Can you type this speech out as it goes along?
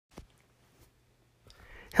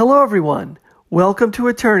Hello, everyone. Welcome to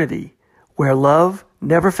Eternity, where love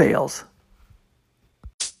never fails.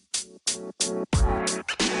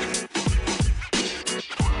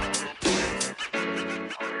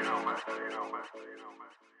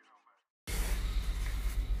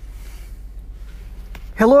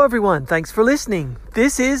 Hello, everyone. Thanks for listening.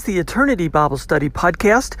 This is the Eternity Bible Study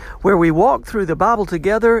Podcast, where we walk through the Bible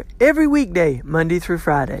together every weekday, Monday through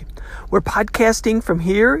Friday. We're podcasting from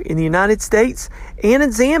here in the United States and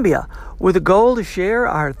in Zambia with a goal to share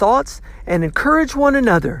our thoughts and encourage one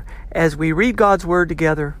another as we read God's Word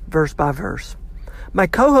together, verse by verse. My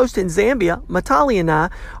co-host in Zambia, Matali, and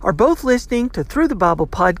I are both listening to Through the Bible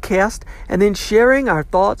podcast and then sharing our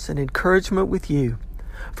thoughts and encouragement with you.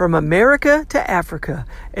 From America to Africa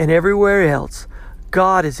and everywhere else,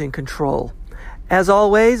 God is in control. As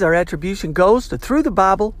always, our attribution goes to Through the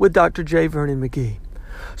Bible with Dr. J. Vernon McGee.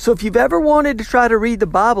 So if you've ever wanted to try to read the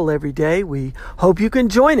Bible every day, we hope you can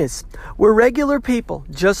join us. We're regular people,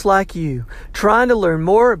 just like you, trying to learn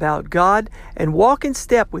more about God and walk in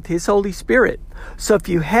step with His Holy Spirit. So if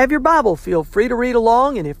you have your Bible, feel free to read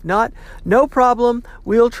along, and if not, no problem.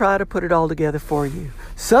 We'll try to put it all together for you.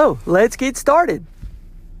 So let's get started.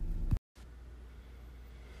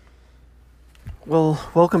 Well,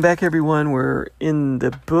 welcome back, everyone. We're in the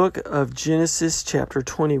book of Genesis, chapter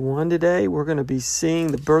 21 today. We're going to be seeing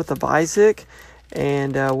the birth of Isaac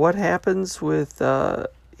and what happens with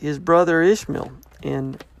his brother Ishmael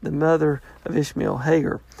and the mother of Ishmael,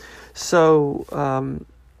 Hagar. So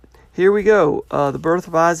here we go, the birth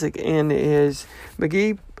of Isaac. And as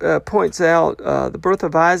McGee points out, the birth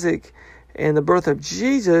of Isaac and the birth of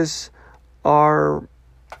Jesus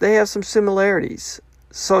they have some similarities.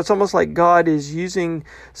 So it's almost like God is using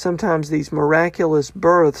sometimes these miraculous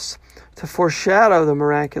births to foreshadow the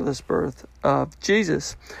miraculous birth of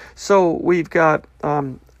Jesus. So we've got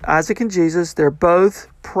Isaac and Jesus. They're both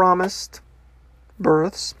promised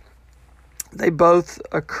births. They both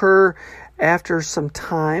occur after some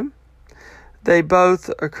time. They both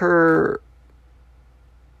occur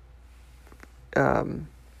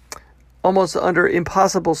almost under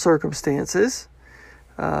impossible circumstances.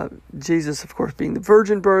 Jesus, of course, being the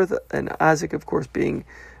virgin birth, and Isaac, of course, being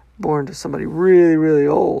born to somebody really, really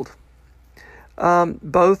old.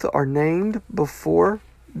 Both are named before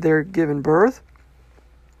they're given birth.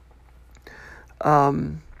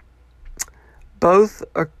 Both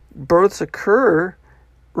births occur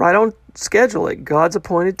right on schedule at God's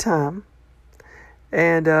appointed time.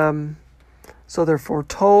 And so they're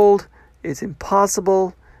foretold. It's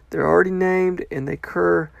impossible. They're already named, and they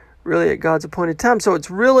occur really at God's appointed time. So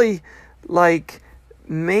it's really like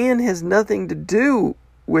man has nothing to do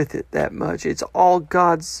with it that much. It's all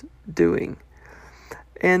God's doing.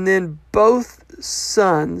 And then both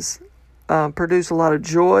sons produce a lot of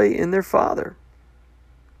joy in their father.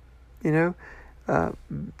 You know,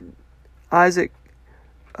 Isaac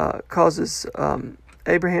causes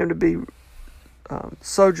Abraham to be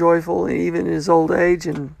so joyful, and even in his old age.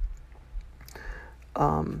 And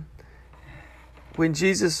when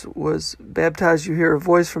Jesus was baptized, you hear a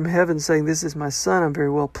voice from heaven saying, "This is my son, I'm very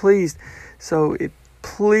well pleased." So it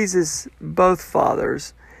pleases both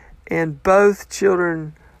fathers, and both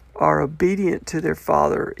children are obedient to their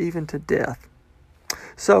father, even to death.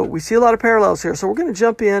 So we see a lot of parallels here. So we're going to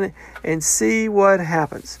jump in and see what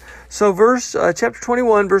happens. So chapter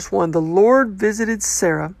 21, verse 1, the Lord visited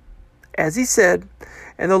Sarah as He said,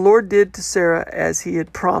 and the Lord did to Sarah as He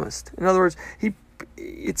had promised. In other words,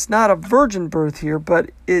 it's not a virgin birth here, but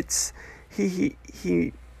he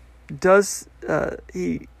gives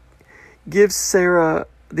Sarah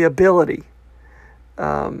the ability,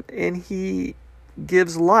 and He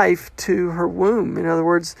gives life to her womb. In other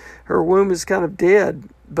words, her womb is kind of dead,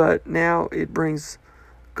 but now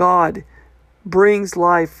God brings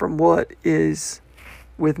life from what is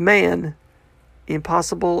with man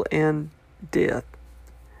impossible and death.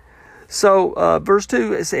 So, verse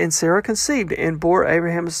 2, and Sarah conceived and bore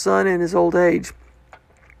Abraham a son in his old age,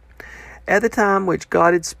 at the time which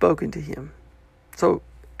God had spoken to him. So,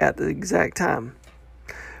 at the exact time.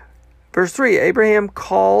 Verse 3, Abraham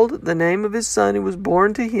called the name of his son who was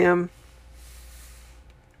born to him,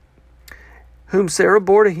 whom Sarah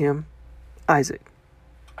bore to him, Isaac.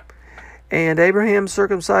 And Abraham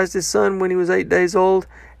circumcised his son when he was 8 days old,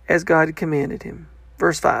 as God had commanded him.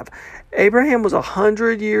 Verse 5, Abraham was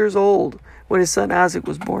 100 years old when his son Isaac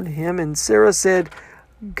was born to him, and Sarah said,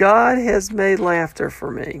 God has made laughter for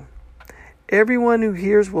me. Everyone who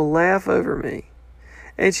hears will laugh over me.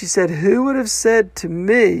 And she said, who would have said to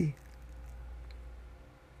me,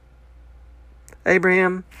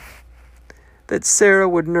 Abraham, that Sarah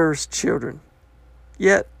would nurse children?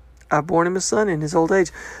 Yet I've borne him a son in his old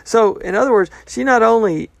age. So, in other words, she not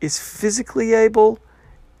only is physically able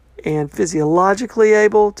and physiologically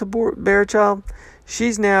able to bear a child,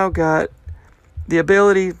 she's now got the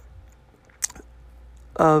ability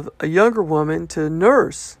of a younger woman to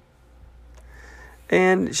nurse.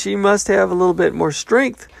 And she must have a little bit more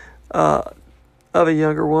strength of a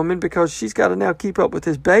younger woman because she's got to now keep up with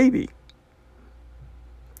this baby.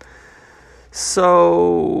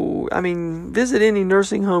 So, I mean, visit any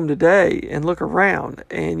nursing home today and look around,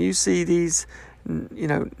 and you see these,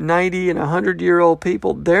 90 and 100-year-old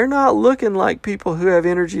people. They're not looking like people who have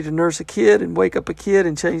energy to nurse a kid and wake up a kid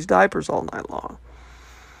and change diapers all night long.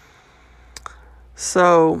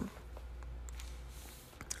 So,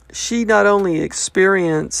 she not only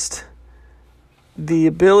experienced the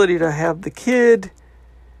ability to have the kid,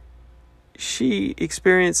 she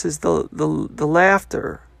experiences the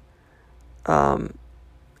laughter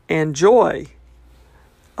and joy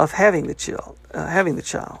of having the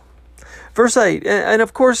child. Verse 8, and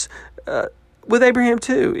of course, with Abraham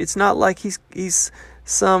too, it's not like he's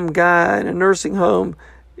some guy in a nursing home.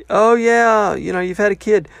 Oh yeah, you've had a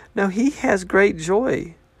kid. No, he has great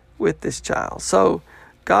joy with this child. So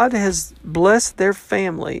God has blessed their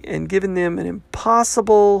family and given them an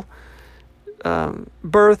impossible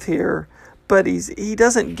birth here, but he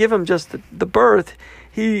doesn't give them just the birth.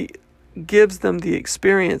 He gives them the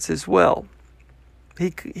experience as well. He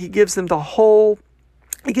gives them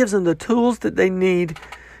he gives them the tools that they need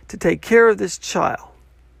to take care of this child.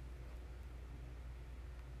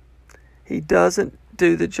 He doesn't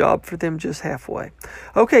do the job for them just halfway.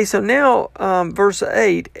 Okay, so now verse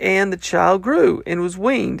 8, and the child grew and was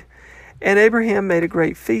weaned, and Abraham made a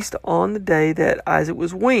great feast on the day that Isaac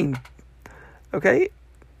was weaned. Okay,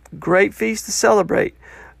 great feast to celebrate.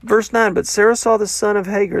 Verse 9, but Sarah saw the son of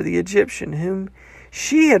Hagar, the Egyptian, whom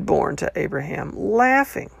she had borne to Abraham,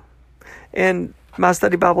 laughing. And my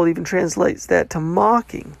study Bible even translates that to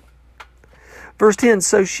mocking. Verse 10,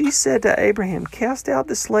 so she said to Abraham, cast out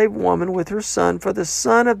the slave woman with her son, for the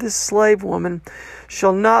son of this slave woman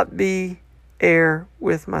shall not be heir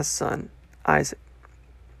with my son Isaac.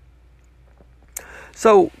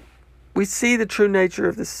 So we see the true nature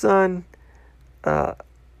of the son,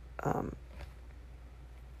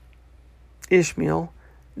 Ishmael,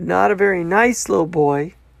 not a very nice little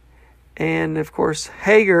boy, and of course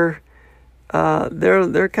Hagar,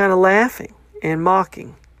 they're kind of laughing and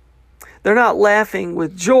mocking. They're not laughing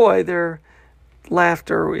with joy. Their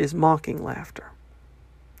laughter is mocking laughter.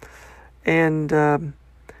 And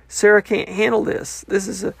Sarah can't handle this. This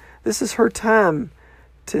is her time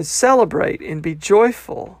to celebrate and be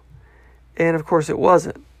joyful. And of course it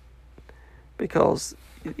wasn't, because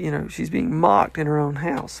she's being mocked in her own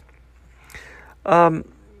house.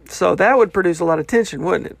 So that would produce a lot of tension,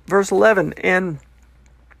 wouldn't it? Verse 11, and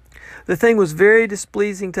the thing was very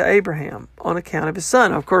displeasing to Abraham on account of his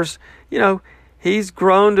son. Of course, he's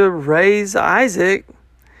grown to raise Isaac,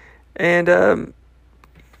 and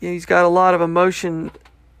he's got a lot of emotional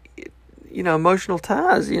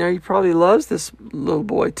ties. He probably loves this little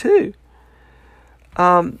boy too.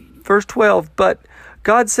 Verse 12, but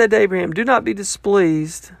God said to Abraham, do not be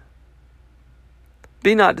displeased.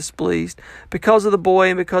 Be not displeased because of the boy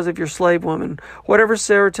and because of your slave woman. Whatever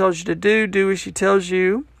Sarah tells you to do, do as she tells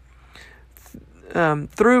you.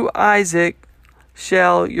 Through Isaac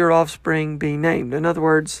shall your offspring be named. In other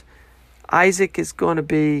words, Isaac is going to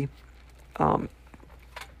be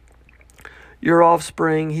your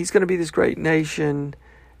offspring. He's going to be this great nation.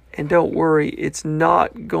 And don't worry,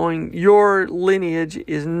 your lineage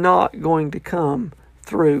is not going to come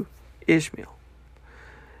through Ishmael.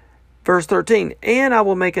 Verse 13, and I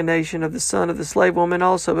will make a nation of the son of the slave woman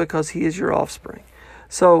also, because he is your offspring.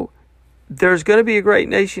 So there's going to be a great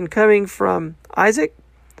nation coming from Isaac,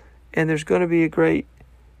 and there's going to be a great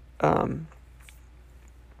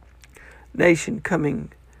nation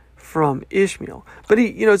coming from Ishmael. But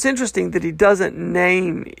it's interesting that he doesn't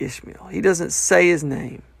name Ishmael. He doesn't say his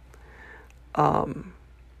name, because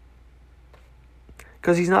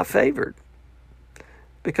he's not favored.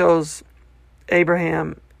 Because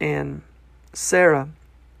Abraham and Sarah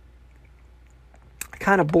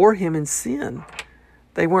kind of bore him in sin.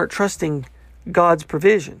 They weren't trusting God's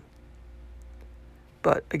provision.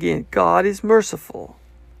 But again, God is merciful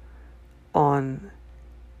on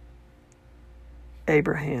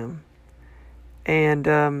Abraham.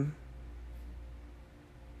 And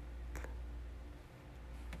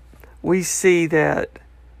we see that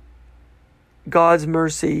God's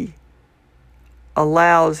mercy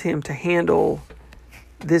allows him to handle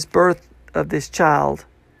this birth of this child,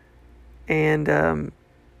 and the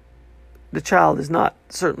child is not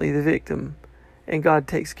certainly the victim, and God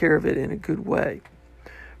takes care of it in a good way.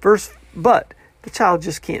 But the child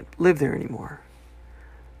just can't live there anymore.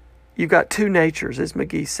 You've got two natures, as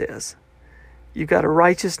McGee says. You've got a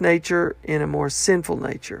righteous nature and a more sinful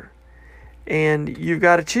nature. And you've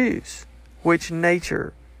got to choose which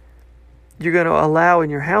nature you're going to allow in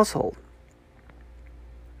your household.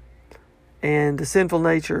 And the sinful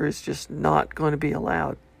nature is just not going to be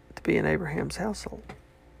allowed to be in Abraham's household.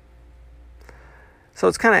 So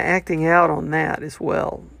it's kind of acting out on that as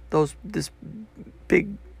well. This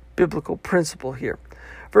big biblical principle here.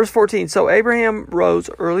 Verse 14, so Abraham rose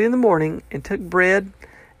early in the morning and took bread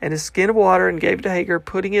and a skin of water and gave it to Hagar,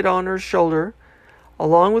 putting it on her shoulder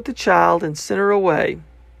along with the child, and sent her away.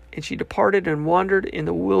 And she departed and wandered in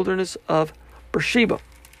the wilderness of Beersheba.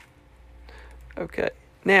 Okay,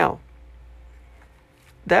 now,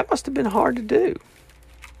 that must have been hard to do.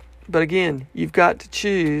 But again, you've got to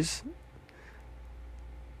choose.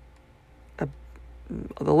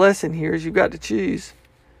 The lesson here is you've got to choose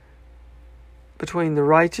between the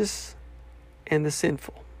righteous and the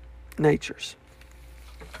sinful natures.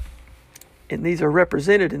 And these are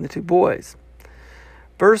represented in the two boys.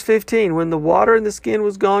 Verse 15, when the water in the skin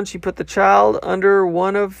was gone, she put the child under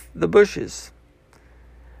one of the bushes.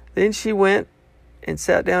 Then she went and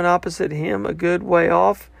sat down opposite him a good way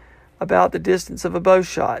off, about the distance of a bow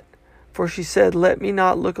shot. For she said, let me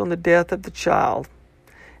not look on the death of the child.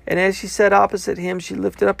 And as she sat opposite him, she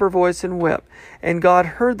lifted up her voice and wept. And God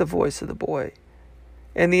heard the voice of the boy.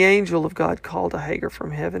 And the angel of God called to Hagar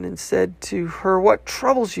from heaven and said to her, what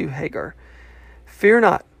troubles you, Hagar? Fear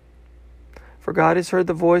not, for God has heard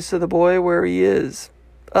the voice of the boy where he is.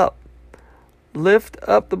 Up, lift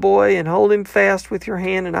up the boy and hold him fast with your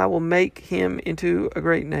hand, and I will make him into a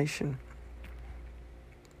great nation.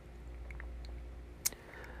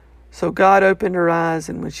 So God opened her eyes,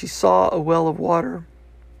 and when she saw a well of water,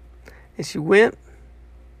 and she went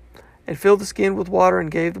and filled the skin with water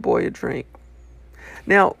and gave the boy a drink.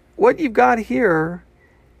 Now, what you've got here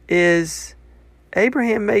is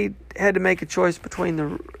Abraham had to make a choice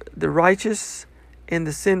between the righteous and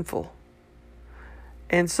the sinful.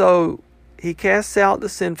 And so he casts out the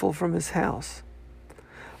sinful from his house.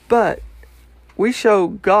 But we show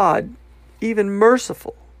God even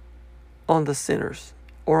merciful on the sinners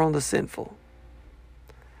or on the sinful.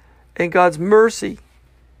 And God's mercy,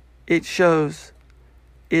 it shows,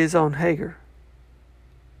 is on Hagar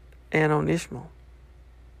and on Ishmael.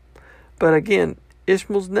 But again,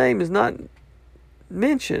 Ishmael's name is not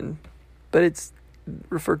mentioned, but it's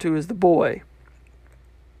referred to as the boy.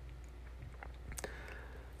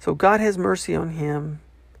 So God has mercy on him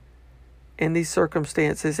in these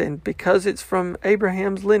circumstances, and because it's from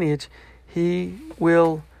Abraham's lineage, he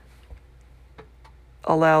will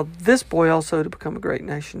allow this boy also to become a great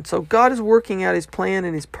nation. So God is working out his plan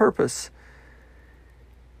and his purpose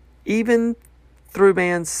even through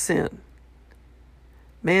man's sin.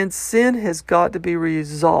 Man's sin has got to be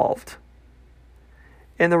resolved.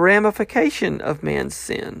 And the ramification of man's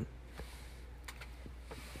sin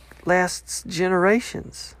lasts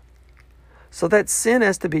generations. So that sin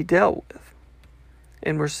has to be dealt with.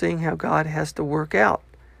 And we're seeing how God has to work out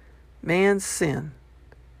man's sin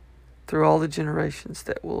through all the generations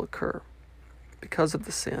that will occur because of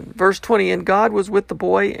the sin. Verse 20, and God was with the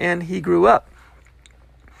boy, and he grew up.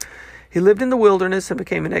 He lived in the wilderness and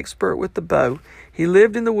became an expert with the bow. He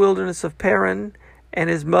lived in the wilderness of Paran, and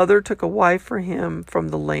his mother took a wife for him from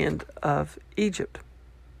the land of Egypt.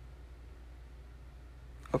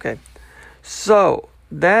 Okay, so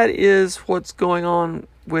that is what's going on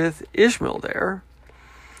with Ishmael there.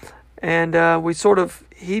 And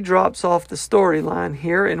he drops off the storyline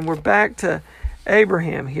here, and we're back to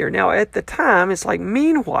Abraham here. Now, at the time, it's like,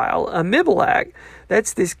 meanwhile, Abimelech,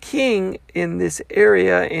 that's this king in this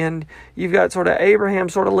area, and you've got sort of Abraham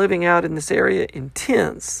sort of living out in this area in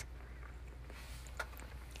tents.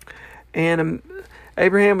 And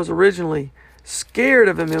Abraham was originally scared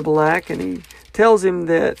of Abimelech, and he tells him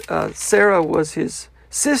that Sarah was his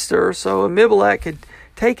sister, so Abimelech had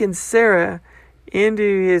taken Sarah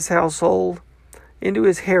into his household, into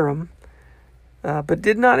his harem, but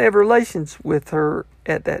did not have relations with her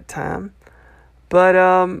at that time. But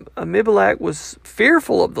Abimelech was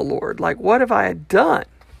fearful of the Lord. Like, what have I done?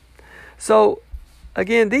 So,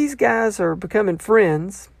 again, these guys are becoming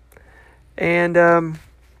friends. And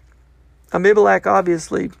Abimelech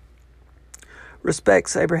obviously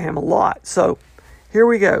respects Abraham a lot. So, here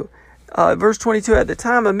we go. Verse 22, at the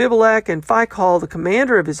time Abimelech and Phicol, the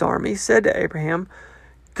commander of his army, said to Abraham,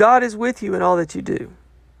 God is with you in all that you do.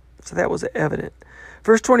 So that was evident.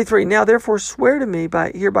 Verse 23, now therefore swear to me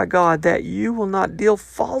by God that you will not deal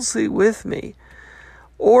falsely with me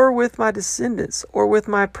or with my descendants, or with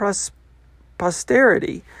my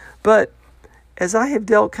posterity. But as I have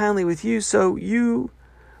dealt kindly with you, so you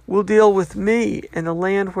will deal with me in the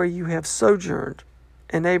land where you have sojourned.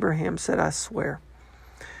 And Abraham said, I swear.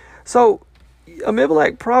 So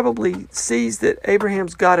Abimelech probably sees that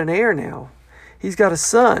Abraham's got an heir now. He's got a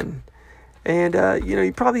son. And,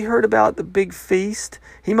 he probably heard about the big feast.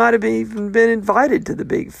 He might have even been invited to the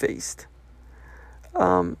big feast.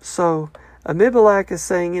 So Abimelech is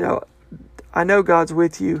saying, I know God's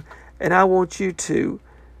with you, and I want you to,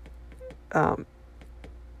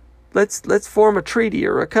 let's form a treaty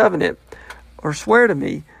or a covenant, or swear to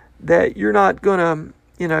me that you're not going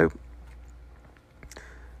to,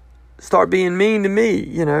 start being mean to me,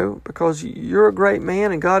 because you're a great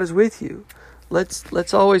man and God is with you.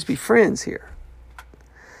 Let's always be friends here.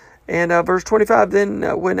 And verse 25, then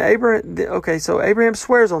when so Abraham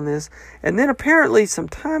swears on this, and then apparently some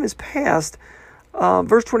time has passed.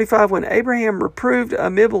 Verse 25, when Abraham reproved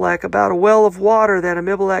Abimelech about a well of water that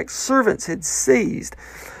Abimelech's servants had seized.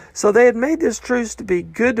 So they had made this truce to be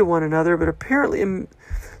good to one another, but apparently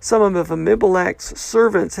some of Abimelech's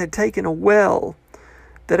servants had taken a well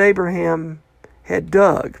that Abraham had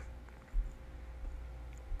dug.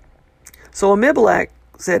 So Abimelech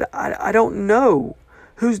said, I don't know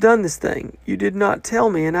who's done this thing. You did not tell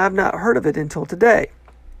me, and I've not heard of it until today.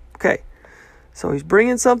 Okay, so he's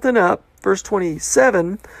bringing something up. Verse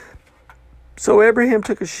 27, so Abraham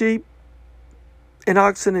took a sheep and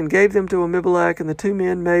oxen and gave them to Abimelech, and the two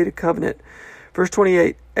men made a covenant. Verse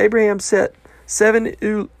 28, Abraham set 7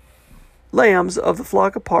 ewe lambs of the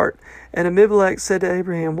flock apart, and Abimelech said to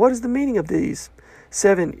Abraham, what is the meaning of these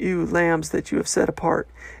 7 ewe lambs that you have set apart?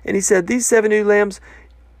 And he said, these 7 ewe lambs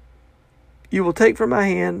you will take from my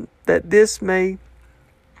hand, that this may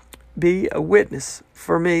be a witness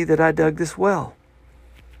for me that I dug this well.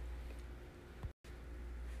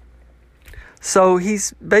 So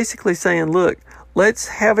he's basically saying, look, let's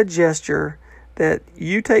have a gesture that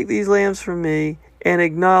you take these lambs from me and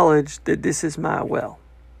acknowledge that this is my well.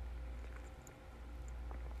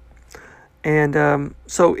 And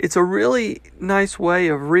so it's a really nice way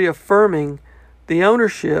of reaffirming the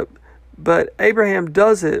ownership, but Abraham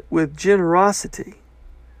does it with generosity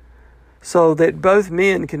so that both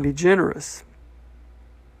men can be generous.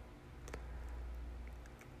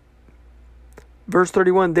 Verse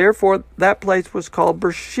 31, therefore that place was called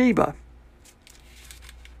Beersheba.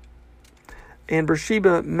 And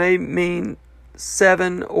Beersheba may mean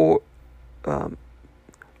 7 or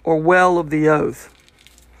well of the oath,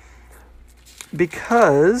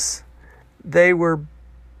 because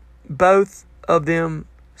both of them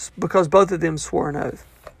swore an oath.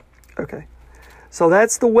 Okay, so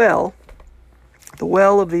that's the well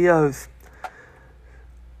of the oath,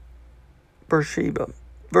 Beersheba.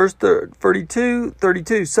 Verse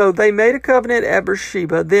 32, so they made a covenant at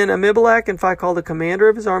Beersheba. Then Abimelech and Phicol, the commander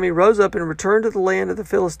of his army, rose up and returned to the land of the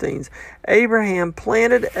Philistines. Abraham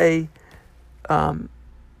planted a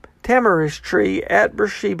tamarisk tree at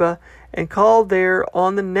Beersheba and called there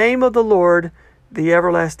on the name of the Lord, the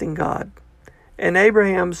everlasting God. And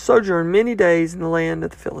Abraham sojourned many days in the land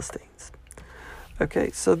of the Philistines.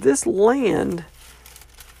 Okay, so this land,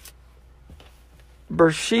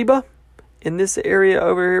 Beersheba, in this area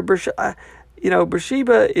over here,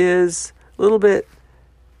 Beersheba is a little bit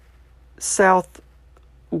southwest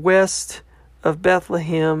of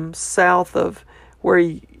Bethlehem, south of where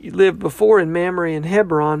he lived before in Mamre and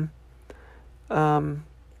Hebron. And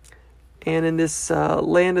in this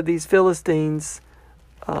land of these Philistines,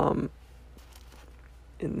 in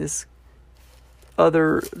this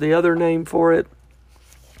the other name for it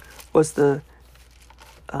was the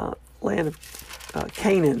land of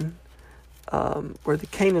Canaan, where the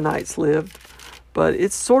Canaanites lived. But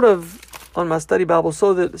it's sort of, on my study Bible,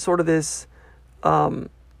 this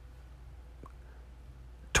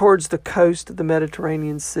towards the coast of the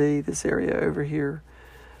Mediterranean Sea, this area over here.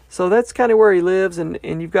 So that's kind of where he lives, and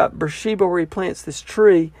you've got Beersheba, where he plants this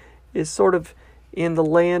tree, is sort of in the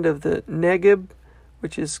land of the Negev,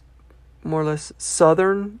 which is more or less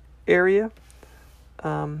southern area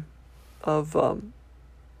of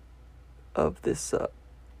this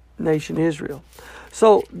nation Israel.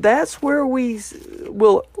 So that's where we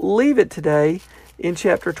will leave it today in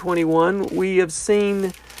chapter 21. We have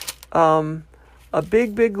seen a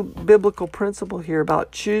big biblical principle here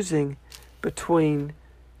about choosing between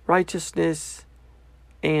righteousness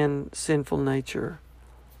and sinful nature.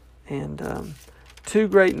 And two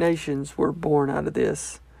great nations were born out of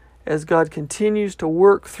this as God continues to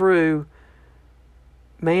work through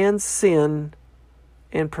man's sin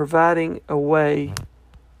and providing a way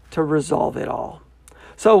to resolve it all.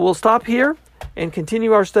 So we'll stop here and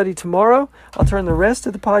continue our study tomorrow. I'll turn the rest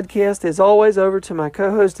of the podcast, as always, over to my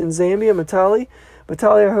co-host in Zambia, Matali.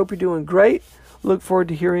 Matali, I hope you're doing great. Look forward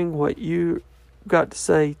to hearing what you got to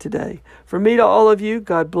say today. From me to all of you,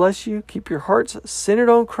 God bless you. Keep your hearts centered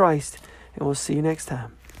on Christ, and we'll see you next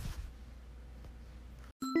time.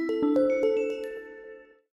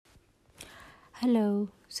 Hello.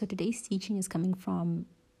 So today's teaching is coming from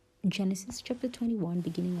Genesis chapter 21,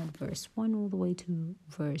 beginning at verse 1 all the way to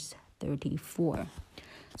verse 34.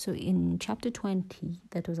 So in chapter 20,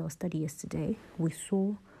 that was our study yesterday, we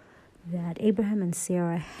saw that Abraham and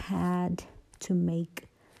Sarah had to make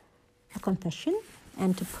a confession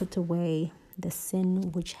and to put away the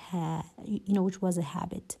sin which was a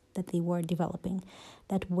habit that they were developing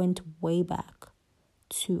that went way back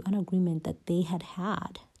to an agreement that they had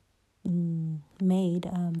made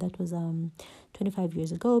that was 25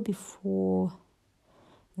 years ago. Before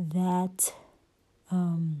that,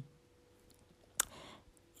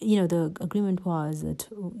 the agreement was that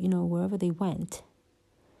wherever they went,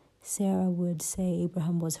 Sarah would say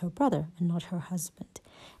Abraham was her brother and not her husband.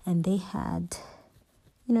 And they had,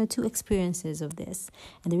 two experiences of this.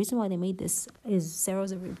 And the reason why they made this is Sarah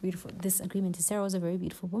was a very beautiful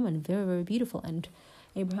woman, very, very beautiful. And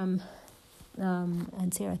Abraham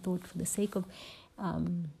and Sarah thought, for the sake of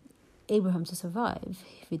Abraham to survive,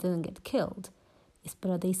 if he doesn't get killed, it's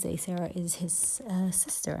better they say Sarah is his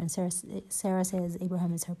sister, and Sarah says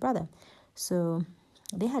Abraham is her brother. So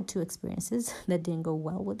they had two experiences that didn't go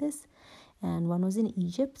well with this, and one was in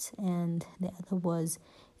Egypt, and the other was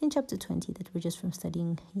in chapter 20 that we're just from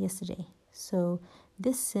studying yesterday. So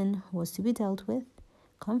this sin was to be dealt with,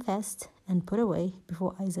 confessed, and put away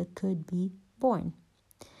before Isaac could be born.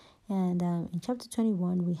 And in chapter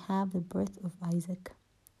 21, we have the birth of Isaac.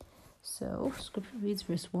 So scripture reads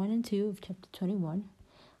verse 1 and 2 of chapter 21.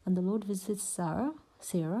 And the Lord visited Sarah,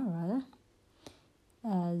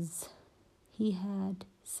 as he had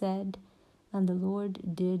said, and the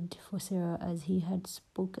Lord did for Sarah as he had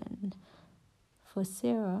spoken. For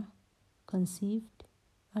Sarah conceived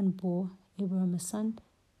and bore Abraham a son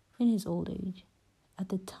in his old age, at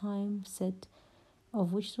the time set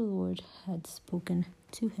of which the Lord had spoken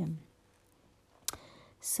to him.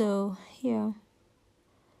 So here,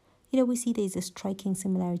 we see there's a striking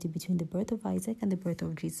similarity between the birth of Isaac and the birth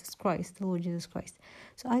of Jesus Christ, the Lord Jesus Christ.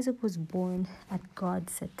 So Isaac was born at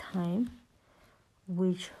God's set time,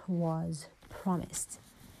 which was promised.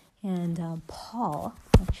 And Paul,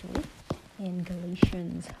 actually, in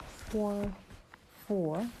Galatians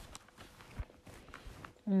 4:4,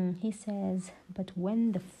 he says, "But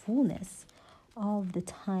when the fullness of the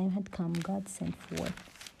time had come, God sent forth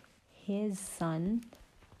his son,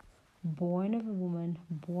 born of a woman,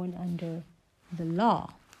 born under the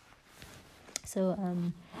law." So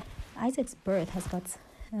Isaac's birth has got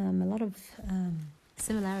a lot of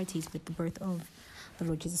similarities with the birth of the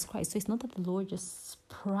Lord Jesus Christ. So it's not that the Lord just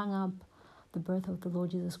sprung up the birth of the Lord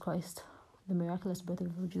Jesus Christ, the miraculous birth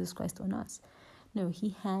of the Lord Jesus Christ on us. No,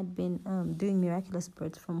 he had been doing miraculous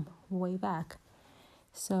births from way back.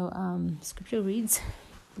 So scripture reads,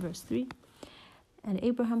 verse 3, "And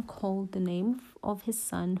Abraham called the name of his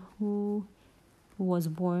son who was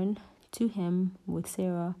born to him with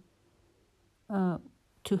Sarah,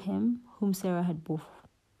 to him whom Sarah had borne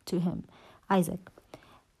to him, Isaac.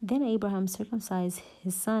 Then Abraham circumcised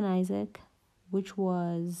his son Isaac, which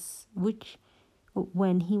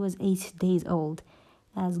when he was 8 days old,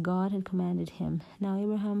 as God had commanded him. Now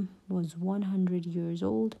Abraham was 100 years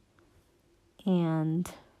old,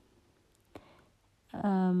 and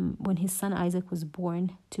when his son Isaac was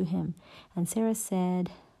born to him. And Sarah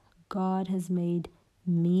said, God has made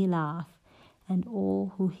me laugh, and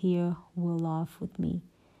all who hear will laugh with me.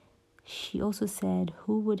 She also said,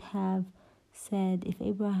 who would have said to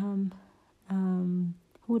Abraham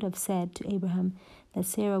that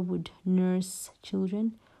Sarah would nurse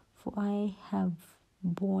children? For I have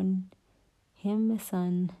borne him a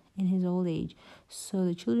son in his old age. So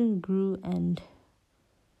the children grew and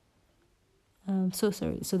So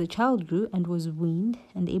the child grew and was weaned,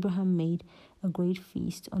 and Abraham made a great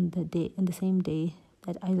feast on the same day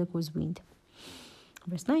that Isaac was weaned.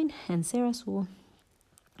 Verse 9, and Sarah saw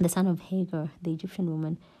the son of Hagar, the Egyptian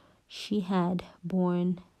woman. She had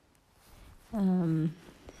borne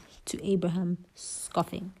to Abraham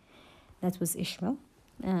scoffing. That was Ishmael.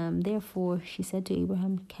 Therefore she said to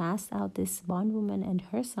Abraham, cast out this bondwoman and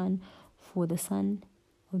her son, for the son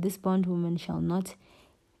of this bondwoman shall not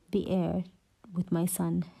be heir with my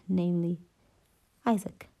son, namely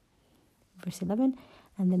Isaac. Verse 11,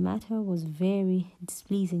 and the matter was very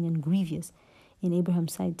displeasing and grievous in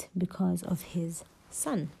Abraham's sight because of his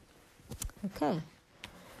son. Okay,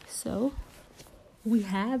 so we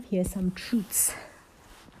have here some truths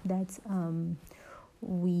that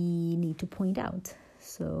we need to point out.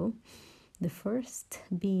 So the first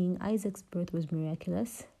being Isaac's birth was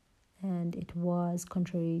miraculous, and it was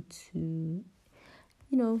contrary to,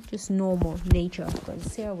 just normal nature, because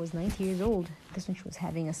Sarah was 90 years old. This when she was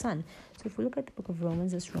having a son. So if we look at the book of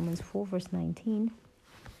Romans, it's Romans 4 verse 19.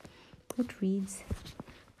 It reads,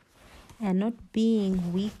 "And not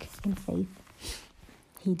being weak in faith,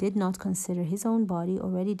 he did not consider his own body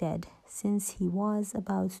already dead, since he was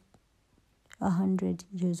about 100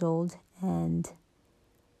 years old, and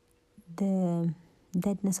the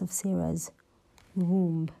deadness of Sarah's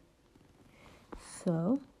womb."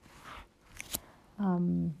 So,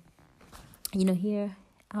 here,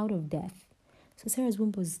 out of death. So Sarah's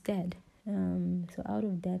womb was dead. So out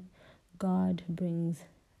of death, God brings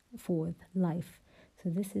forth life. So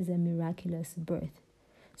this is a miraculous birth.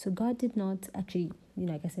 So God did not actually,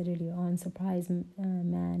 like I said earlier on, surprise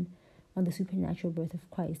man on the supernatural birth of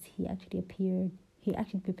Christ. He actually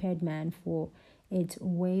prepared man for it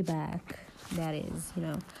way back. That is,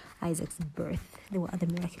 Isaac's birth. There were other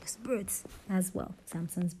miraculous births as well.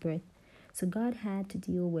 Samson's birth. So God had to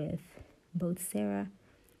deal with both Sarah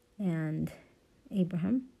and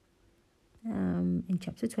Abraham. In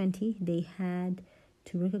chapter 20, they had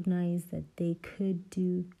to recognize that they could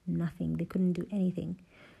do nothing. They couldn't do anything.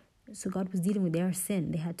 So God was dealing with their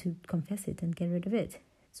sin. They had to confess it and get rid of it.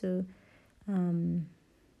 So,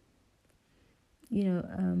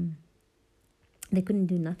 they couldn't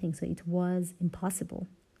do nothing. So it was impossible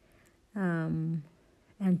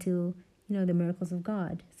until, the miracles of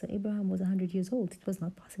God. So Abraham was 100 years old. It was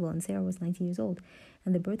not possible. And Sarah was 90 years old.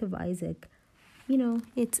 And the birth of Isaac,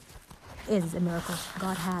 it is a miracle.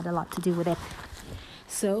 God had a lot to do with it.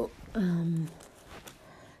 So,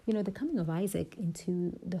 the coming of Isaac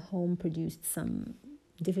into the home produced some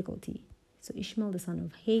difficulty. So Ishmael, the son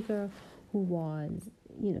of Hagar, who was,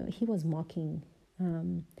 he was mocking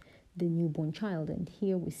the newborn child. And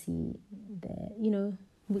here we see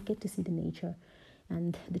we get to see the nature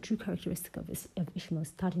and the true characteristic of Ishmael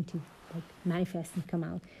starting to manifest and come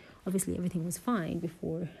out. Obviously, everything was fine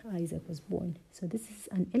before Isaac was born. So this is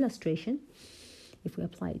an illustration, if we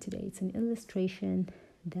apply it today. It's an illustration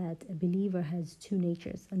that a believer has two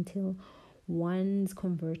natures. Until one's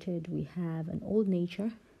converted, we have an old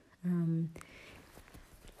nature, and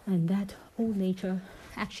that old nature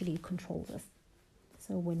actually controls us.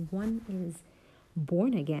 So when one is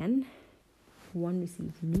born again, one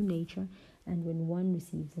receives a new nature, and when one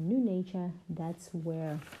receives a new nature, that's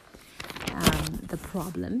where the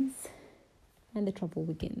problems and the trouble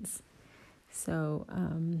begins. So,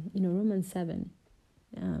 Romans 7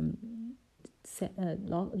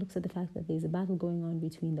 looks at the fact that there's a battle going on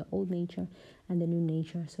between the old nature and the new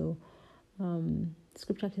nature. So,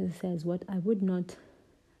 Scripture actually says, "What I would not,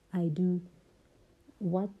 I do.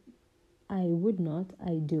 What I would not,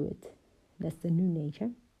 I do it." That's the new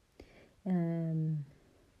nature.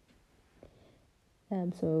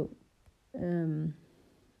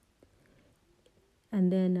 And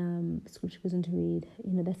then Scripture goes on to read,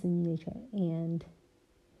 that's the new nature. And,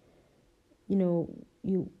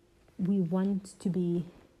 we want to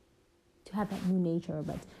have that new nature,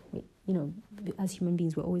 but we, as human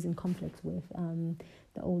beings, we're always in conflict with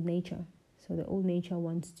the old nature. So the old nature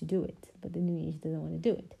wants to do it, but the new nature doesn't want to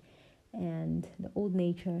do it. And the old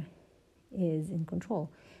nature is in control.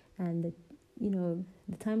 And the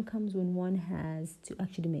time comes when one has to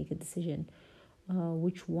actually make a decision,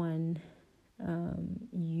 which one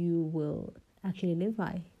you will actually live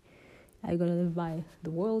by. Are you going to live by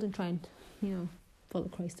the world and try and, follow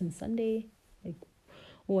Christ on Sunday?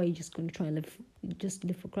 Or are you just going to try and live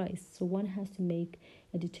for Christ? So one has to make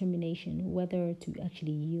a determination whether to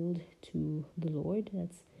actually yield to the Lord.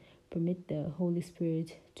 That's permit the Holy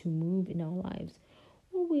Spirit to move in our lives,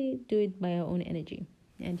 or we do it by our own energy.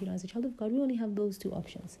 And, as a child of God, we only have those two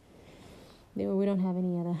options. We don't have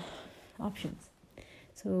any other options.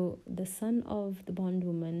 So the son of the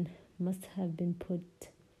bondwoman must be put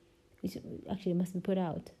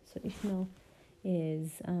out. So Ishmael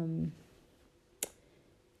is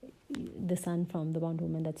the son from the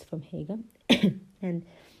bondwoman, that's from Hagar. And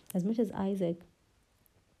as much as Isaac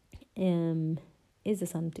is the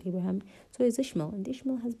son to Abraham, so is Ishmael. And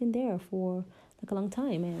Ishmael has been there for a long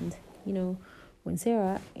time. And, when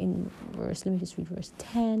Sarah, let me just read verse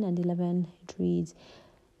 10 and 11, it reads,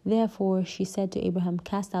 "Therefore she said to Abraham,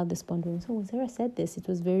 cast out this bondwoman." So when Sarah said this, it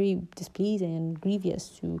was very displeasing and grievous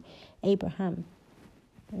to Abraham.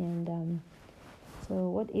 And so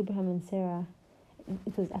what Abraham and Sarah,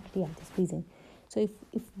 it was actually displeasing. So if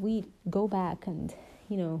we go back and,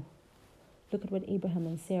 Look at what Abraham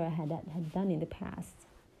and Sarah had done in the past.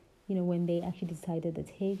 When they actually decided that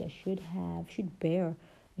Hagar should bear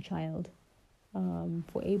a child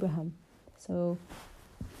for Abraham. So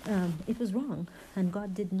it was wrong, and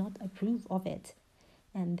God did not approve of it.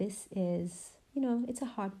 And this is, it's a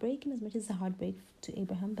heartbreak, in as much as it's a heartbreak to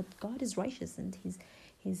Abraham. But God is righteous, and He's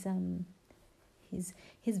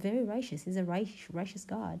very righteous. He's a righteous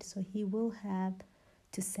God. So He will have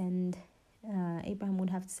to send. Abraham would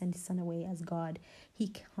have to send his son away as God. He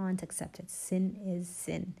can't accept it. Sin is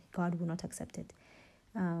sin. God will not accept it.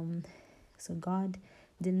 So God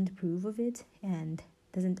didn't approve of it and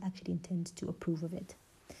doesn't actually intend to approve of it.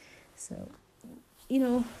 So,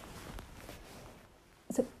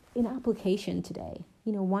 so in application today,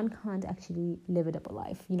 one can't actually live a double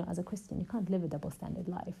life. As a Christian, you can't live a double standard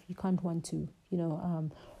life. You can't want to,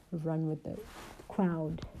 run with the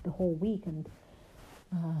crowd the whole week and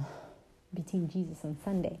be Team Jesus on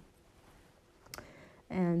Sunday.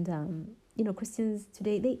 And, Christians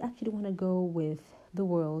today, they actually want to go with the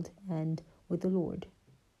world and with the Lord.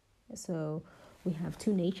 So we have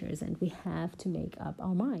two natures, and we have to make up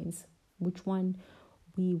our minds which one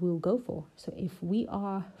we will go for. So if we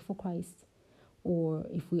are for Christ or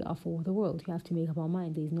if we are for the world, we have to make up our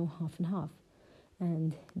mind. There's no half and half.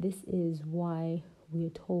 And this is why we are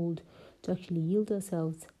told to actually yield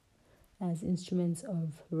ourselves as instruments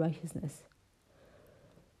of righteousness.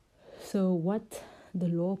 So what the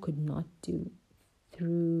law could not do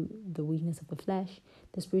through the weakness of the flesh,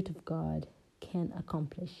 the Spirit of God can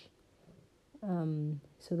accomplish.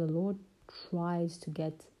 So the Lord tries to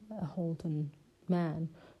get a hold on man,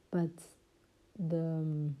 but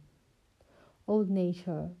the old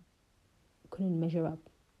nature couldn't measure up.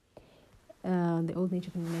 The old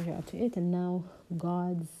nature couldn't measure up to it, and now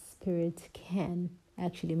God's Spirit can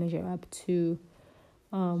actually measure up to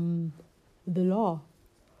the law.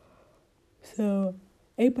 So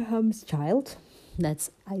Abraham's child, that's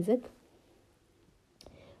Isaac,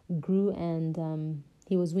 grew and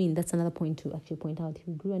he was weaned. That's another point to actually point out.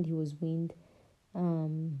 He grew and he was weaned.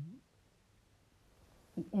 And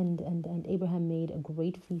Abraham made a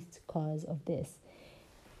great feast because of this.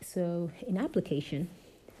 So in application,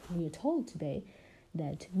 we are told today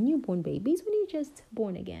that newborn babies, when you're just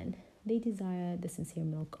born again, they desire the sincere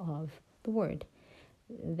milk of the word,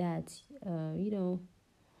 that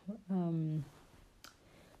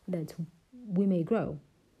that we may grow.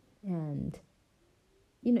 And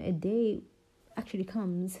a day actually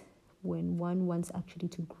comes when one wants actually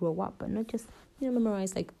to grow up and not just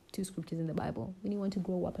memorize like 2 scriptures in the Bible. When you want to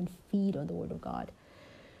grow up and feed on the word of God.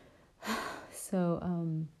 So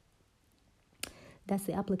that's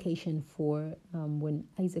the application for when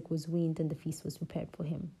Isaac was weaned and the feast was prepared for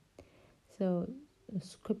him. So the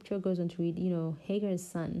scripture goes on to read, Hagar's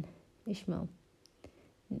son, Ishmael.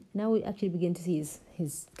 Now we actually begin to see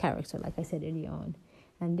his character, like I said earlier on.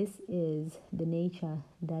 And this is the nature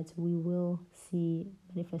that we will see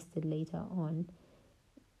manifested later on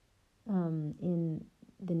in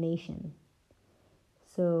the nation.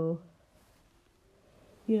 So,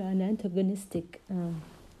 an antagonistic,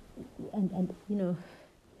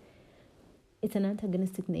 it's an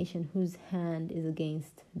antagonistic nation whose hand is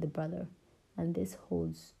against the brother. And this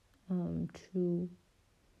holds true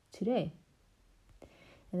today.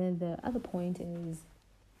 And then the other point is,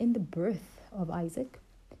 in the birth of Isaac,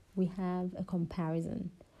 we have a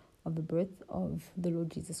comparison of the birth of the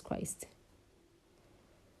Lord Jesus Christ.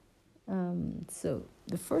 So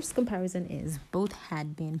the first comparison is both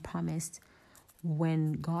had been promised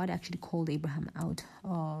when God actually called Abraham out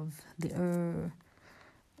of the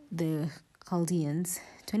Chaldeans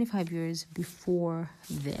 25 years before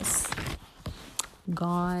this.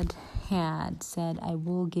 God had said, I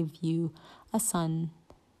will give you a son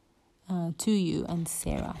to you and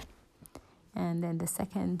Sarah. And then the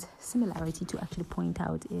second similarity to actually point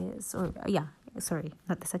out is, so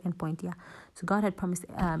God had promised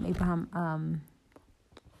Abraham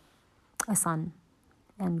a son,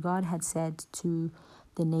 and God had said to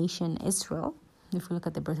the nation Israel, if we look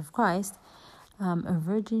at the birth of Christ, a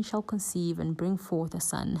virgin shall conceive and bring forth a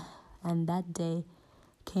son, and that day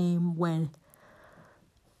came when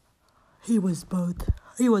he was born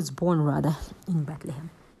in Bethlehem.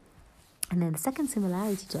 And then the second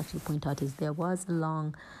similarity to actually point out is there was a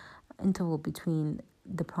long interval between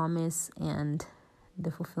the promise and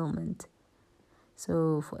the fulfillment.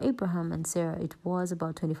 So for Abraham and Sarah, it was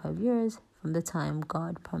about 25 years from the time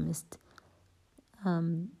God promised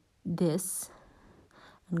this.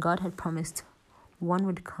 And God had promised one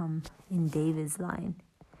would come in David's line.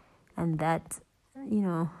 And that,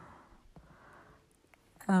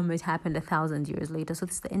 it happened 1,000 years later. So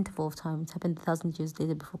this is the interval of time. It happened 1,000 years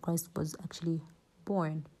later before Christ was actually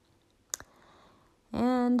born.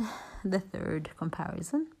 And the third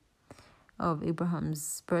comparison of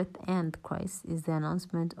Abraham's birth and Christ is the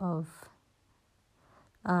announcement of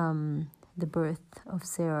the birth of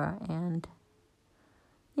Sarah and,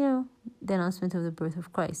 the announcement of the birth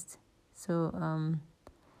of Christ. So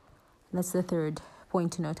that's the third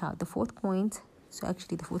point to note out. The fourth point, so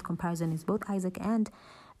actually the fourth comparison is both Isaac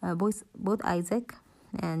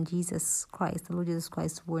and Jesus Christ, the Lord Jesus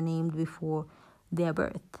Christ, were named before their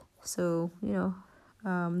birth. So,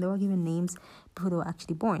 they were given names before they were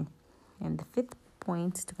actually born. And the fifth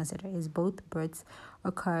point to consider is both births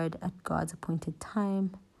occurred at God's appointed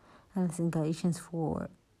time. And it's in Galatians 4,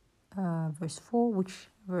 verse 4, which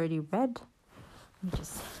I've already read. Let me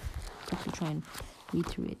just quickly try and read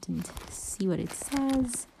through it and see what it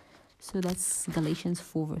says. So that's Galatians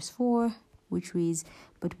 4, verse 4, which reads,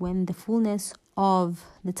 "But when the fullness of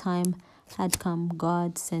the time had come,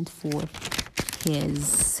 God sent forth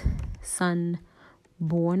his Son,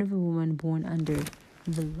 born of a woman, born under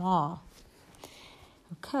the law."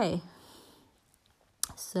 Okay.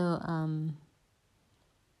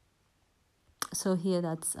 So here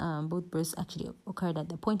that's both births actually occurred at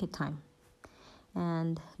the appointed time.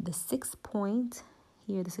 And the sixth point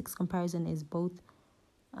here, the sixth comparison is both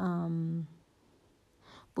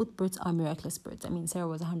births are miraculous births. I mean, Sarah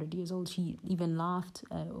was 100 years old. She even laughed.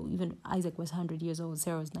 Even Isaac was 100 years old.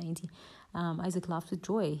 Sarah was 90. Isaac laughed with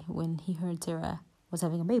joy when he heard Sarah was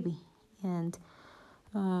having a baby. And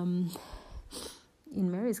in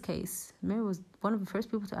Mary's case, Mary was one of the first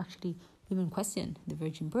people to actually even question the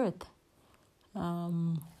virgin birth.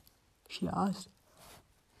 She asked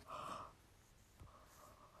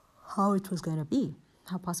how it was going to be,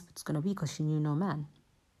 how possible it's going to be, because she knew no man.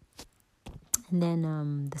 And then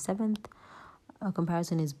the seventh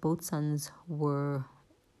comparison is both sons were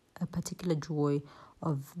a particular joy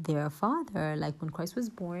of their father. Like when Christ was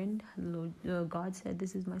born, God said,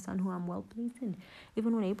 "This is my son who I'm well pleased in."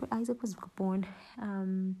 Even when Isaac was born,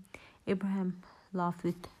 Abraham laughed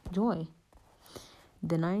with joy.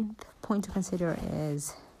 The ninth point to consider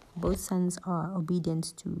is both sons are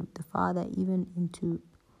obedient to the father, even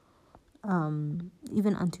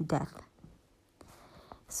unto death.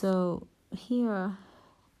 So here,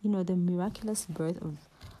 the miraculous birth of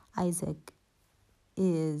Isaac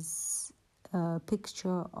is a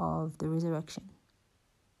picture of the resurrection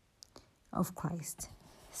of Christ.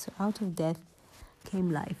 So out of death came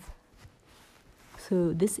life.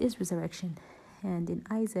 So this is resurrection. And in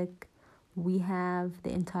Isaac, we have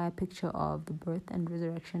the entire picture of the birth and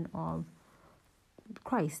resurrection of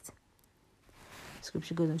Christ.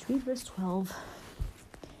 Scripture goes on to read verse 12.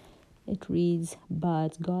 It reads,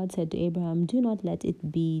 "But God said to Abraham, do not let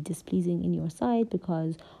it be displeasing in your sight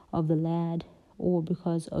because of the lad or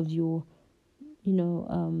because of your,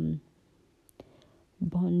 bond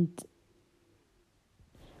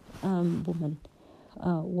woman.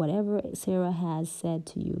 Whatever Sarah has said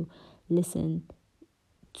to you, listen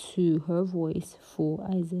to her voice,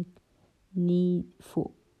 listen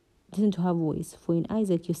to her voice, for in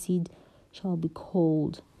Isaac your seed shall be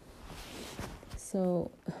called."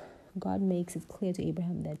 So God makes it clear to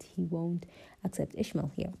Abraham that he won't accept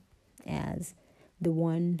Ishmael here as the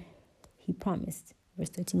one he promised. Verse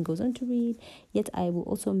 13 goes on to read, "Yet I will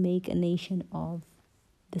also make a nation of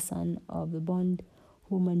the son of the bond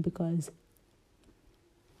woman, because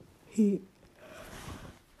he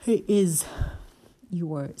is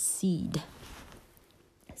your seed."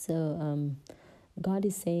 So God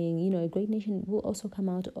is saying, a great nation will also come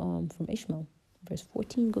out from Ishmael. Verse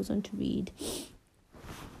 14 goes on to read,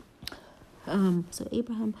 "So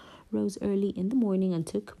Abraham rose early in the morning and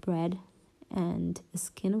took bread and a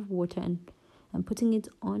skin of water, and putting it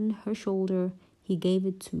on her shoulder, he gave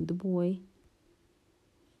it to the boy,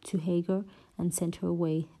 to Hagar, and sent her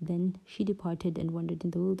away. Then she departed and wandered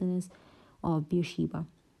in the wilderness of Beersheba.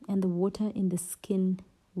 And the water in the skin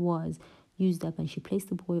was used up, and she placed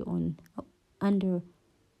the boy under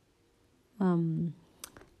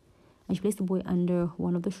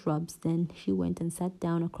one of the shrubs. Then she went and sat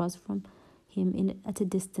down across from him at a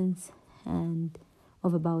distance and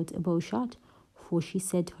of about a bow shot, for she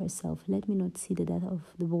said to herself, let me not see the death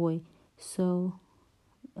of the boy. So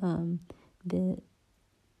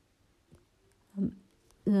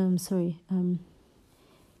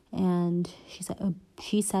and she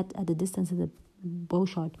sat at the distance of the bow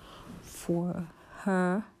shot for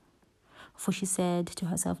she said to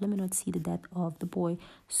herself, let me not see the death of the boy.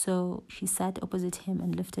 So she sat opposite him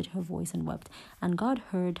and lifted her voice and wept. And God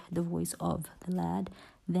heard the voice of the lad.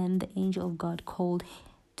 Then the angel of God called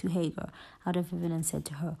to Hagar out of heaven and said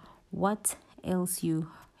to her, "What ails you,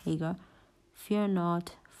 Hagar? Fear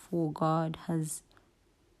not, for God has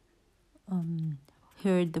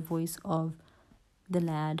heard the voice of the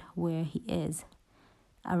lad where he is.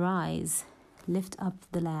 Arise, lift up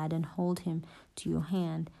the lad and hold him to your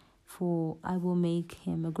hand, for I will make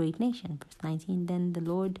him a great nation." Verse 19, then the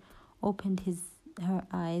Lord opened her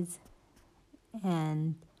eyes,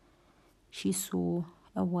 and she saw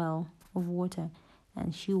a well of water,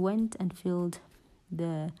 and she went and filled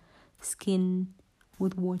the skin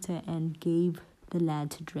with water and gave the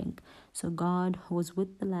lad to drink. So God was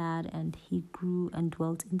with the lad, and he grew and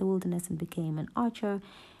dwelt in the wilderness and became an archer.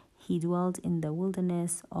 He dwelt in the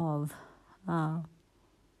wilderness of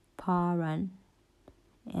Paran,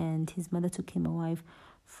 and his mother took him a wife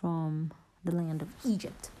from the land of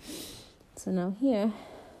Egypt. So now here,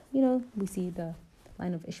 we see the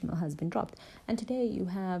line of Ishmael has been dropped. And today you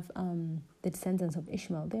have the descendants of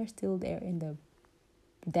Ishmael. They're still there in the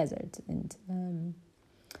desert, and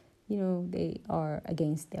they are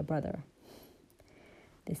against their brother.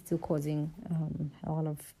 They're still causing a lot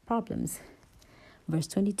of problems. Verse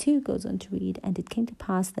 22 goes on to read, and it came to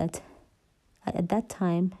pass that at that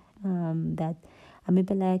time that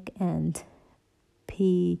Abimelech and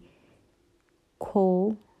Pekol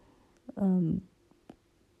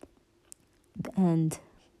and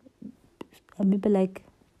Abimelech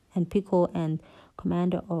and Pekol and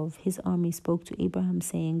commander of his army spoke to Abraham,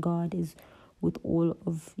 saying, "God is with all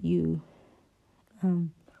of you.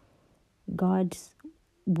 God's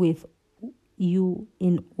with you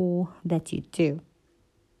in all that you do."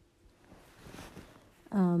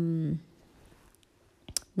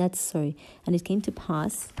 And it came to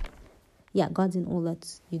pass, God's in all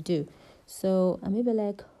that you do. So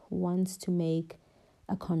Abimelech wants to make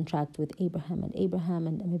a contract with Abraham, and Abraham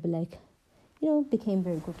and Abimelech, became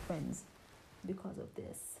very good friends because of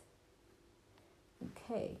this.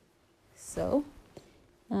 Okay, so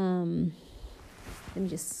let me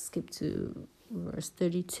just skip to verse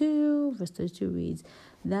 32. Verse 32 reads,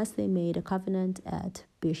 "Thus they made a covenant at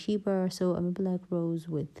Beersheba. So Abimelech rose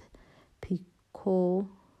with Pekol,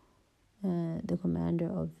 the commander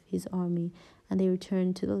of his army, and they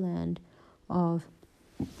returned to the land of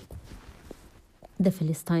the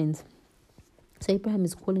Philistines." So Abraham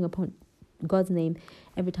is calling upon God's name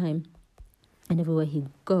every time and everywhere he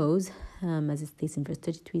goes. As it states in verse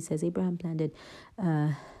 33, it says, Abraham planted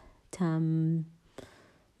a tamarisk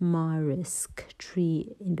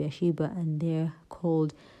tree in Beersheba, and there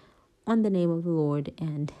called on the name of the Lord,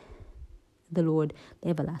 and the Lord, the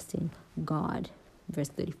everlasting God. Verse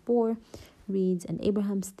 34 reads, "And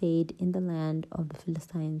Abraham stayed in the land of the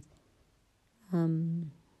Philistines,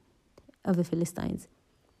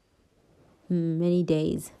 many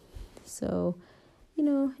days." So,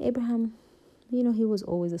 Abraham, he was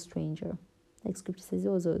always a stranger. Like Scripture says, he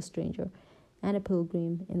was always a stranger and a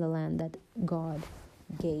pilgrim in the land that God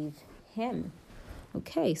gave him.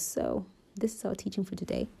 Okay, so this is our teaching for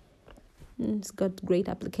today. It's got great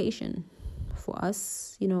application for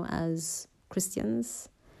us, as Christians.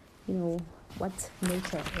 What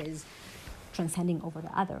nature is transcending over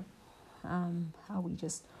the other? Are we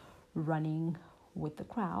just running with the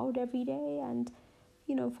crowd every day and,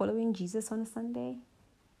 following Jesus on a Sunday?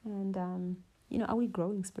 And, are we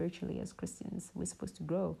growing spiritually as Christians? We're supposed to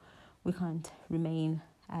grow. We can't remain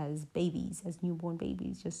as babies, as newborn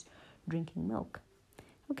babies, just drinking milk.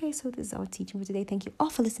 Okay, so this is our teaching for today. Thank you all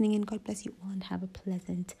for listening, and God bless you all, and have a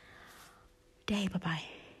pleasant day. Bye-bye.